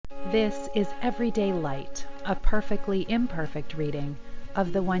This is Everyday Light, a perfectly imperfect reading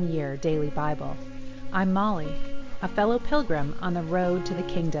of the One Year Daily Bible. I'm Molly, a fellow pilgrim on the road to the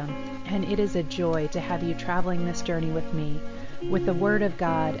kingdom, and it is a joy to have you traveling this journey with me, with the Word of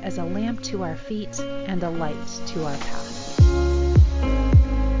God as a lamp to our feet and a light to our path.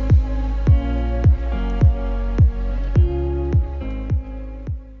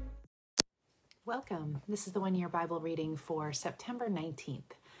 Welcome. This is the One Year Bible reading for September 19th.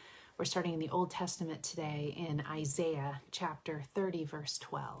 We're starting in the Old Testament today in Isaiah chapter 30, verse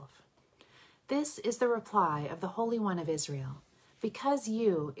 12. This is the reply of the Holy One of Israel. Because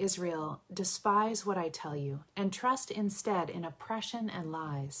you, Israel, despise what I tell you, and trust instead in oppression and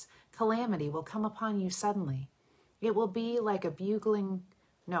lies, calamity will come upon you suddenly. It will be like a bulging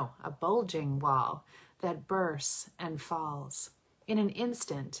wall that bursts and falls. In an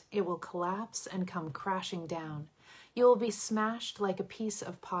instant, it will collapse and come crashing down. You will be smashed like a piece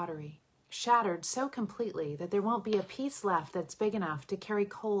of pottery, shattered so completely that there won't be a piece left that's big enough to carry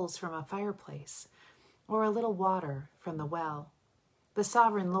coals from a fireplace or a little water from the well. The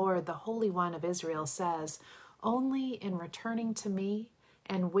sovereign Lord, the Holy One of Israel, says, "Only in returning to me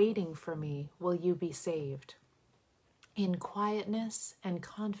and waiting for me will you be saved. In quietness and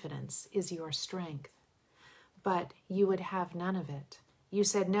confidence is your strength." But you would have none of it. You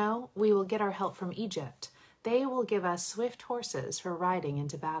said, "No, we will get our help from Egypt. They will give us swift horses for riding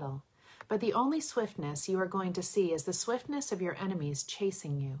into battle." But the only swiftness you are going to see is the swiftness of your enemies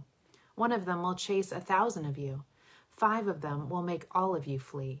chasing you. One of them will chase 1,000 of you. 5 of them will make all of you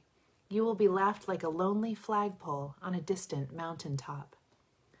flee. You will be left like a lonely flagpole on a distant mountaintop.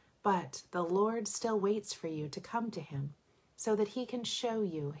 But the Lord still waits for you to come to him, so that he can show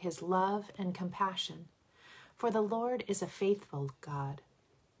you his love and compassion. For the Lord is a faithful God.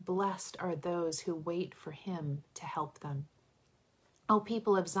 Blessed are those who wait for him to help them. O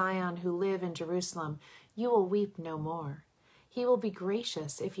people of Zion who live in Jerusalem, you will weep no more. He will be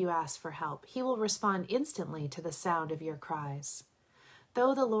gracious if you ask for help. He will respond instantly to the sound of your cries.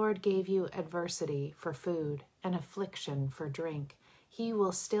 Though the Lord gave you adversity for food and affliction for drink, he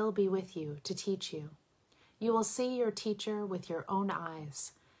will still be with you to teach you. You will see your teacher with your own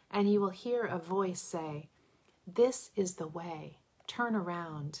eyes, and you will hear a voice say, "This is the way. Turn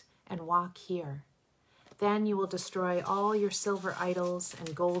around and walk here." Then you will destroy all your silver idols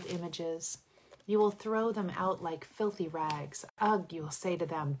and gold images. You will throw them out like filthy rags. Ugh, you will say to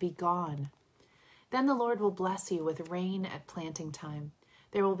them, "Be gone." Then the Lord will bless you with rain at planting time.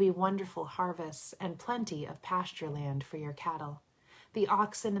 There will be wonderful harvests and plenty of pasture land for your cattle. The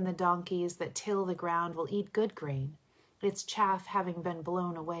oxen and the donkeys that till the ground will eat good grain, its chaff having been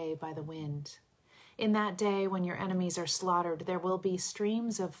blown away by the wind. In that day when your enemies are slaughtered, there will be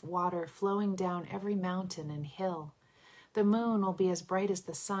streams of water flowing down every mountain and hill. The moon will be as bright as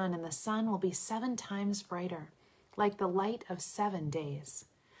the sun, and the sun will be 7 times brighter, like the light of 7 days.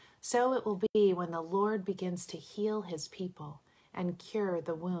 So it will be when the Lord begins to heal his people and cure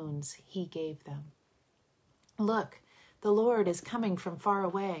the wounds he gave them. Look, the Lord is coming from far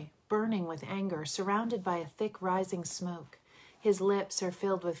away, burning with anger, surrounded by a thick rising smoke. His lips are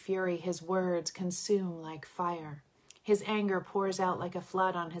filled with fury, his words consume like fire. His anger pours out like a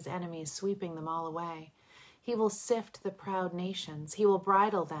flood on his enemies, sweeping them all away. He will sift the proud nations. He will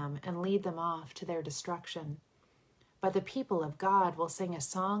bridle them and lead them off to their destruction. But the people of God will sing a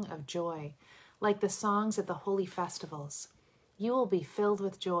song of joy, like the songs at the holy festivals. You will be filled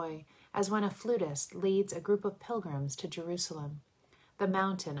with joy, as when a flutist leads a group of pilgrims to Jerusalem, the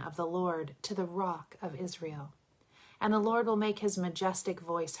mountain of the Lord, to the rock of Israel. And the Lord will make his majestic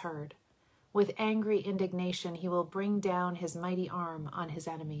voice heard. With angry indignation, he will bring down his mighty arm on his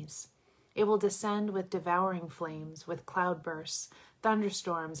enemies. It will descend with devouring flames, with cloudbursts,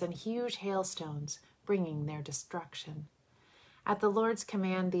 thunderstorms, and huge hailstones, bringing their destruction. At the Lord's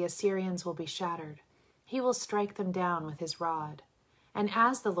command, the Assyrians will be shattered. He will strike them down with his rod. And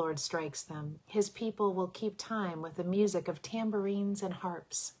as the Lord strikes them, his people will keep time with the music of tambourines and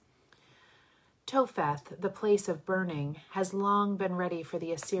harps. Topheth, the place of burning, has long been ready for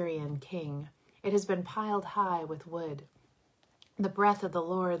the Assyrian king. It has been piled high with wood. The breath of the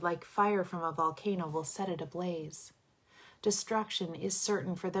Lord, like fire from a volcano, will set it ablaze. Destruction is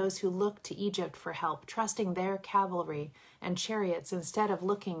certain for those who look to Egypt for help, trusting their cavalry and chariots instead of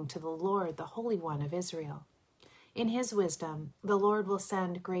looking to the Lord, the Holy One of Israel. In his wisdom, the Lord will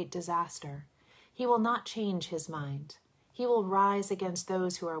send great disaster. He will not change his mind. He will rise against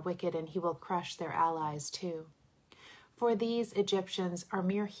those who are wicked, and he will crush their allies too. For these Egyptians are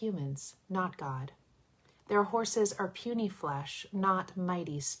mere humans, not God. Their horses are puny flesh, not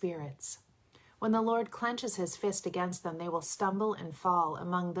mighty spirits. When the Lord clenches his fist against them, they will stumble and fall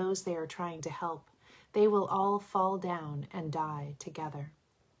among those they are trying to help. They will all fall down and die together.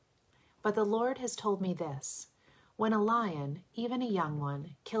 But the Lord has told me this: when a lion, even a young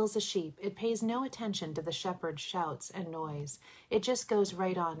one, kills a sheep, it pays no attention to the shepherd's shouts and noise. It just goes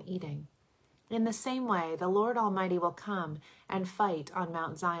right on eating. In the same way, the Lord Almighty will come and fight on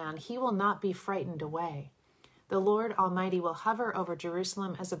Mount Zion. He will not be frightened away. The Lord Almighty will hover over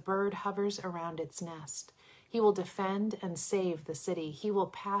Jerusalem as a bird hovers around its nest. He will defend and save the city. He will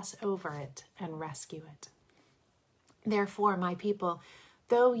pass over it and rescue it. Therefore, my people,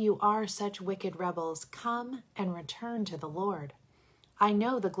 though you are such wicked rebels, come and return to the Lord. I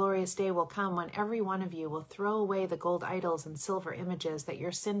know the glorious day will come when every one of you will throw away the gold idols and silver images that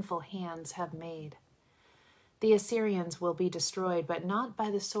your sinful hands have made. The Assyrians will be destroyed, but not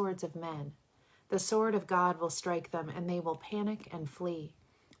by the swords of men. The sword of God will strike them, and they will panic and flee.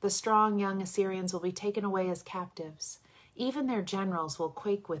 The strong young Assyrians will be taken away as captives. Even their generals will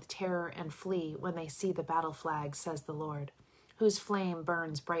quake with terror and flee when they see the battle flag, says the Lord, whose flame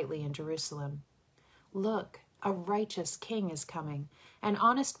burns brightly in Jerusalem. Look, a righteous king is coming, and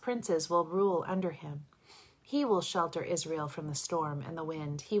honest princes will rule under him. He will shelter Israel from the storm and the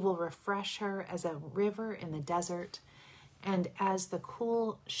wind. He will refresh her as a river in the desert, and as the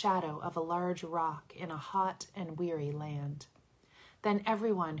cool shadow of a large rock in a hot and weary land. Then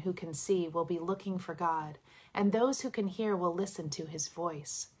everyone who can see will be looking for God, and those who can hear will listen to his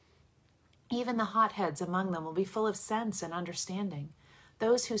voice. Even the hotheads among them will be full of sense and understanding.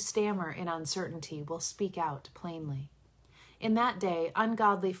 Those who stammer in uncertainty will speak out plainly. In that day,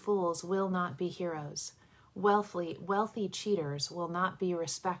 ungodly fools will not be heroes. Wealthy cheaters will not be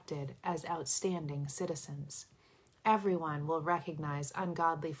respected as outstanding citizens. Everyone will recognize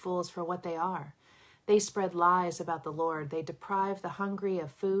ungodly fools for what they are. They spread lies about the Lord. They deprive the hungry of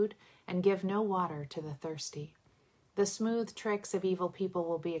food and give no water to the thirsty. The smooth tricks of evil people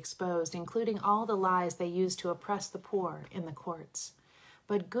will be exposed, including all the lies they use to oppress the poor in the courts.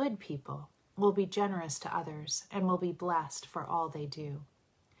 But good people will be generous to others and will be blessed for all they do.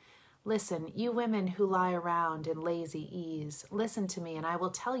 Listen, you women who lie around in lazy ease, listen to me, and I will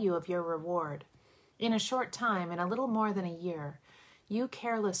tell you of your reward. In a short time, in a little more than a year, you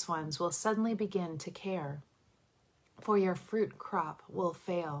careless ones will suddenly begin to care, for your fruit crop will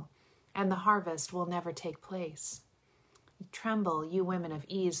fail, and the harvest will never take place. Tremble, you women of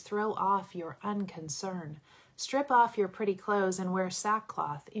ease, throw off your unconcern. Strip off your pretty clothes and wear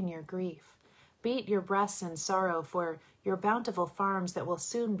sackcloth in your grief. Beat your breasts in sorrow for your bountiful farms that will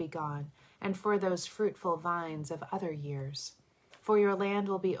soon be gone, and for those fruitful vines of other years. For your land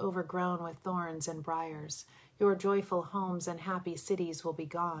will be overgrown with thorns and briars. Your joyful homes and happy cities will be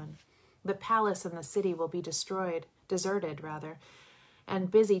gone. The palace and the city will be deserted,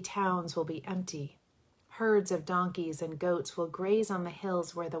 and busy towns will be empty. Herds of donkeys and goats will graze on the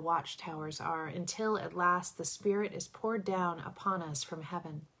hills where the watchtowers are, until at last the Spirit is poured down upon us from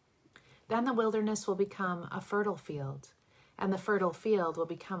heaven. Then the wilderness will become a fertile field, and the fertile field will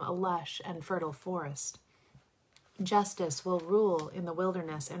become a lush and fertile forest. Justice will rule in the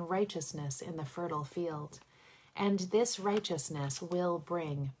wilderness and righteousness in the fertile field, and this righteousness will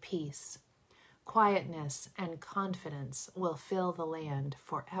bring peace. Quietness and confidence will fill the land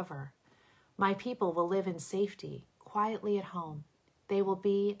forever. My people will live in safety, quietly at home. They will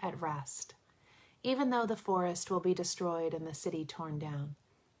be at rest. Even though the forest will be destroyed and the city torn down,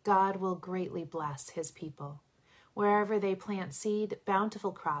 God will greatly bless his people. Wherever they plant seed,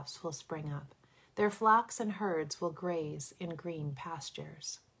 bountiful crops will spring up. Their flocks and herds will graze in green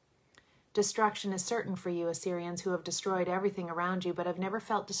pastures. Destruction is certain for you, Assyrians, who have destroyed everything around you, but have never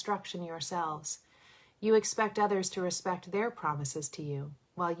felt destruction yourselves. You expect others to respect their promises to you,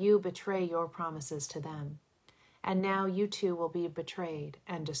 while you betray your promises to them. And now you too will be betrayed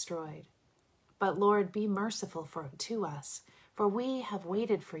and destroyed. But Lord, be merciful to us, for we have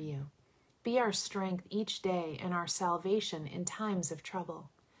waited for you. Be our strength each day and our salvation in times of trouble.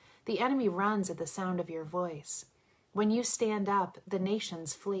 The enemy runs at the sound of your voice. When you stand up, the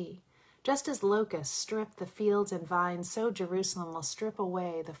nations flee. Just as locusts strip the fields and vines, so Jerusalem will strip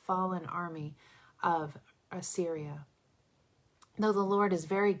away the fallen army of Assyria. Though the Lord is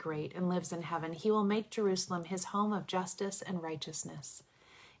very great and lives in heaven, he will make Jerusalem his home of justice and righteousness.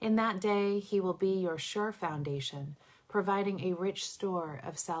 In that day he will be your sure foundation, providing a rich store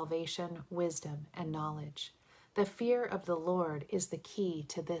of salvation, wisdom, and knowledge. The fear of the Lord is the key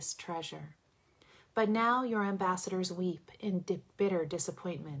to this treasure. But now your ambassadors weep in bitter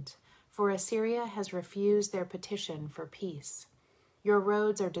disappointment, for Assyria has refused their petition for peace. Your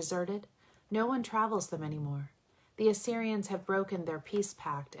roads are deserted. No one travels them anymore. The Assyrians have broken their peace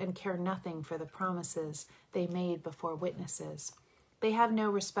pact and care nothing for the promises they made before witnesses. They have no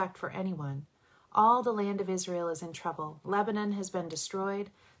respect for anyone. All the land of Israel is in trouble. Lebanon has been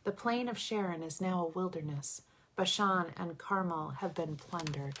destroyed. The plain of Sharon is now a wilderness. Bashan and Carmel have been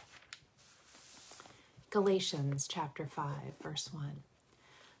plundered. Galatians chapter 5, verse 1.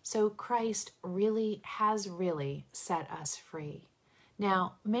 So Christ has really set us free.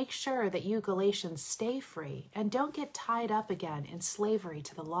 Now, make sure that you Galatians stay free and don't get tied up again in slavery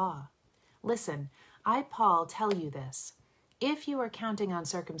to the law. Listen, I, Paul, tell you this. If you are counting on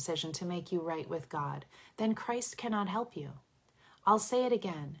circumcision to make you right with God, then Christ cannot help you. I'll say it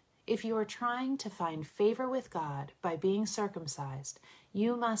again. If you are trying to find favor with God by being circumcised,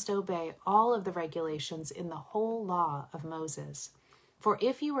 you must obey all of the regulations in the whole law of Moses. For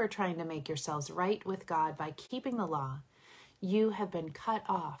if you are trying to make yourselves right with God by keeping the law, you have been cut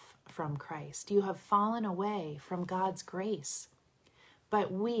off from Christ. You have fallen away from God's grace.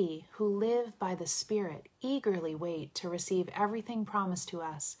 But we who live by the Spirit eagerly wait to receive everything promised to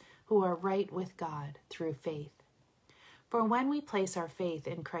us who are right with God through faith. For when we place our faith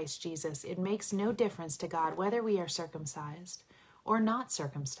in Christ Jesus, it makes no difference to God whether we are circumcised or not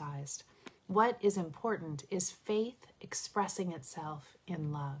circumcised. What is important is faith expressing itself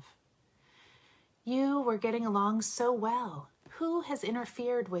in love. You were getting along so well. Who has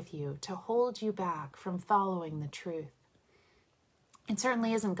interfered with you to hold you back from following the truth? It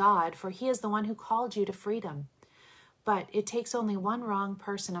certainly isn't God, for he is the one who called you to freedom. But it takes only one wrong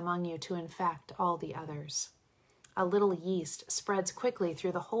person among you to infect all the others. A little yeast spreads quickly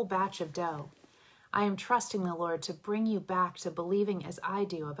through the whole batch of dough. I am trusting the Lord to bring you back to believing as I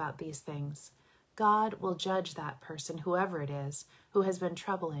do about these things. God will judge that person, whoever it is, who has been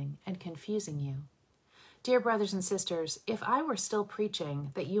troubling and confusing you. Dear brothers and sisters, if I were still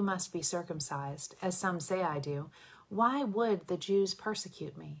preaching that you must be circumcised, as some say I do, why would the Jews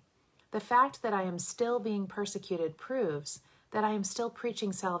persecute me? The fact that I am still being persecuted proves that I am still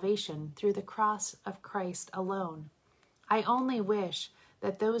preaching salvation through the cross of Christ alone. I only wish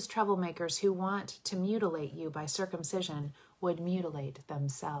that those troublemakers who want to mutilate you by circumcision would mutilate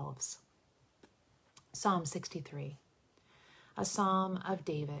themselves. Psalm 63. A psalm of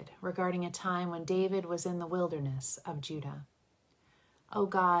David regarding a time when David was in the wilderness of Judah. O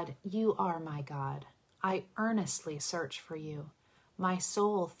God, you are my God. I earnestly search for you. My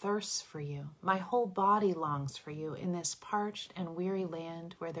soul thirsts for you. My whole body longs for you in this parched and weary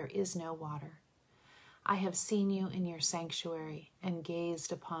land where there is no water. I have seen you in your sanctuary and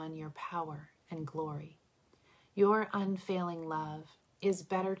gazed upon your power and glory. Your unfailing love is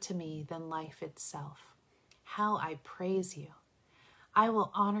better to me than life itself. How I praise you. I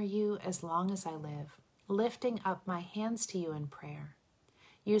will honor you as long as I live, lifting up my hands to you in prayer.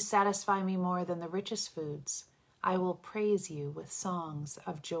 You satisfy me more than the richest foods. I will praise you with songs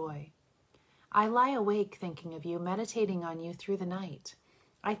of joy. I lie awake thinking of you, meditating on you through the night.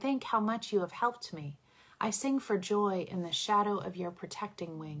 I think how much you have helped me. I sing for joy in the shadow of your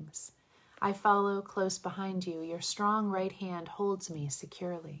protecting wings. I follow close behind you. Your strong right hand holds me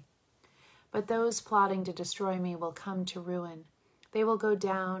securely. But those plotting to destroy me will come to ruin. They will go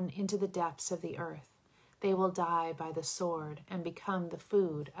down into the depths of the earth. They will die by the sword and become the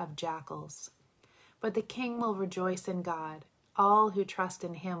food of jackals. But the king will rejoice in God. All who trust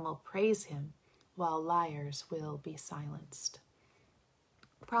in him will praise him, while liars will be silenced.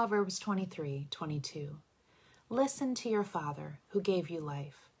 Proverbs 23:22. Listen to your father who gave you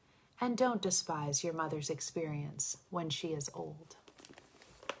life, and don't despise your mother's experience when she is old.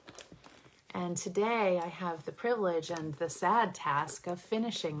 And today I have the privilege and the sad task of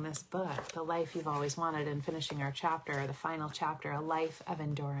finishing this book, The Life You've Always Wanted, and finishing our chapter, the final chapter, A Life of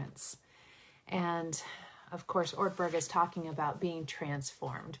Endurance. And of course, Ortberg is talking about being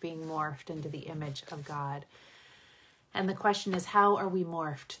transformed, being morphed into the image of God. And the question is, how are we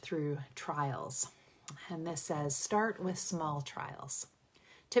morphed through trials? And this says, start with small trials.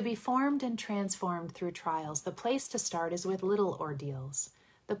 To be formed and transformed through trials, the place to start is with little ordeals.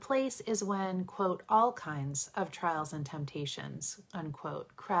 The place is when, quote, all kinds of trials and temptations,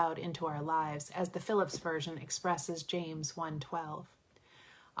 unquote, crowd into our lives, as the Phillips version expresses James 1:12.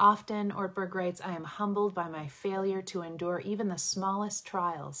 Often, Ortberg writes, I am humbled by my failure to endure even the smallest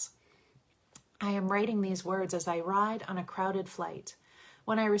trials. I am writing these words as I ride on a crowded flight.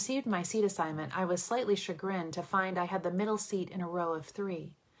 When I received my seat assignment, I was slightly chagrined to find I had the middle seat in a row of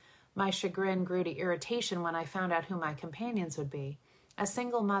 3. My chagrin grew to irritation when I found out who my companions would be. A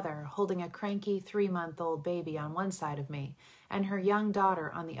single mother holding a cranky 3-month-old baby on one side of me and her young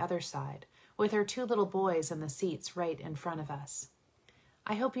daughter on the other side, with her 2 little boys in the seats right in front of us.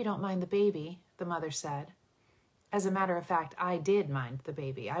 I hope you don't mind the baby, the mother said. As a matter of fact, I did mind the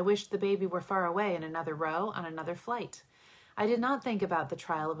baby. I wished the baby were far away in another row on another flight. I did not think about the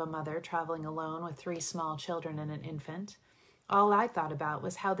trial of a mother traveling alone with 3 small children and an infant. All I thought about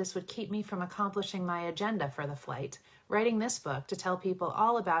was how this would keep me from accomplishing my agenda for the flight, writing this book to tell people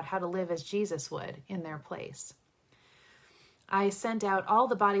all about how to live as Jesus would in their place. I sent out all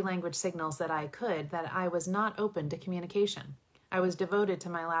the body language signals that I could that I was not open to communication. I was devoted to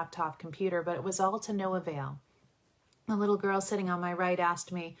my laptop computer, but it was all to no avail. The little girl sitting on my right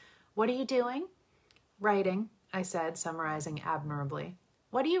asked me, "What are you doing?" "Writing," I said, summarizing admirably.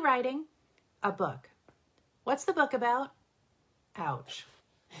 "What are you writing?" "A book." "What's the book about?" Ouch.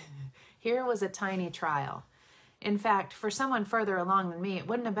 Here was a tiny trial. In fact, for someone further along than me, it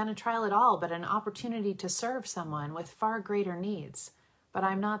wouldn't have been a trial at all, but an opportunity to serve someone with far greater needs. But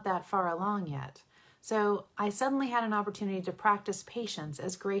I'm not that far along yet. So I suddenly had an opportunity to practice patience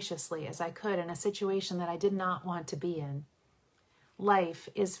as graciously as I could in a situation that I did not want to be in. Life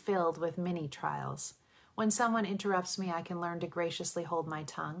is filled with many trials. When someone interrupts me, I can learn to graciously hold my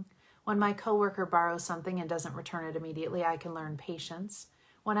tongue. When my coworker borrows something and doesn't return it immediately, I can learn patience.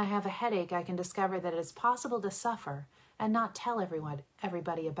 When I have a headache, I can discover that it is possible to suffer and not tell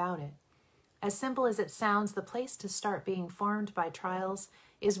everybody about it. As simple as it sounds, the place to start being formed by trials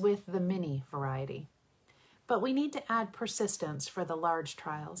is with the mini variety. But we need to add persistence for the large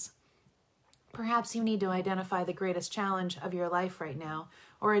trials. Perhaps you need to identify the greatest challenge of your life right now,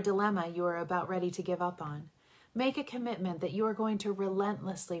 or a dilemma you are about ready to give up on. Make a commitment that you are going to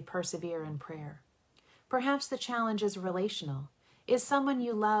relentlessly persevere in prayer. Perhaps the challenge is relational. Is someone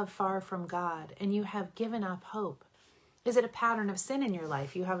you love far from God and you have given up hope? Is it a pattern of sin in your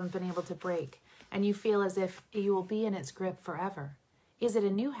life you haven't been able to break and you feel as if you will be in its grip forever? Is it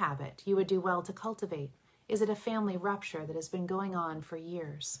a new habit you would do well to cultivate? Is it a family rupture that has been going on for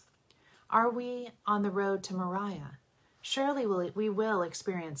years? Are we on the road to Moriah? Surely we will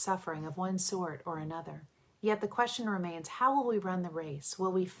experience suffering of one sort or another. Yet the question remains, how will we run the race?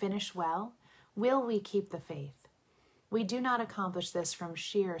 Will we finish well? Will we keep the faith? We do not accomplish this from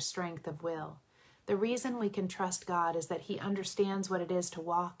sheer strength of will. The reason we can trust God is that He understands what it is to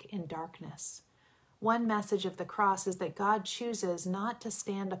walk in darkness. One message of the cross is that God chooses not to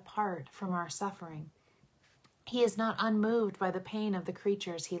stand apart from our suffering. He is not unmoved by the pain of the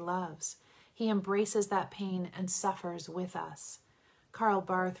creatures He loves. He embraces that pain and suffers with us. Karl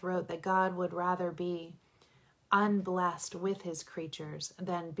Barth wrote that God would rather be unblessed with His creatures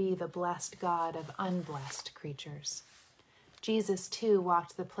than be the blessed God of unblessed creatures. Jesus, too,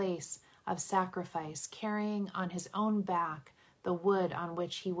 walked the place of sacrifice, carrying on His own back the wood on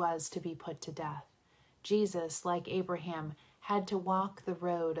which He was to be put to death. Jesus, like Abraham, had to walk the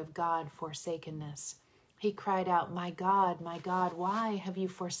road of God-forsakenness. He cried out, my God, why have you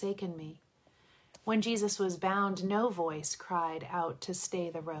forsaken me?" When Jesus was bound, no voice cried out to stay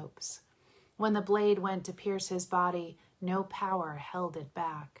the ropes. When the blade went to pierce His body, no power held it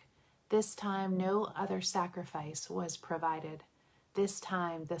back. This time, no other sacrifice was provided. This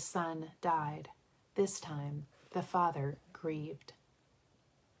time, the Son died. This time, the Father grieved.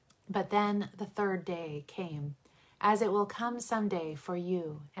 But then the third day came, as it will come someday for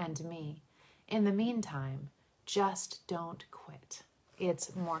you and me. In the meantime, just don't quit.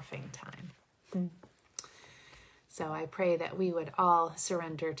 It's morphing time. So I pray that we would all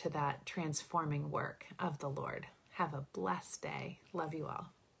surrender to that transforming work of the Lord. Have a blessed day. Love you all.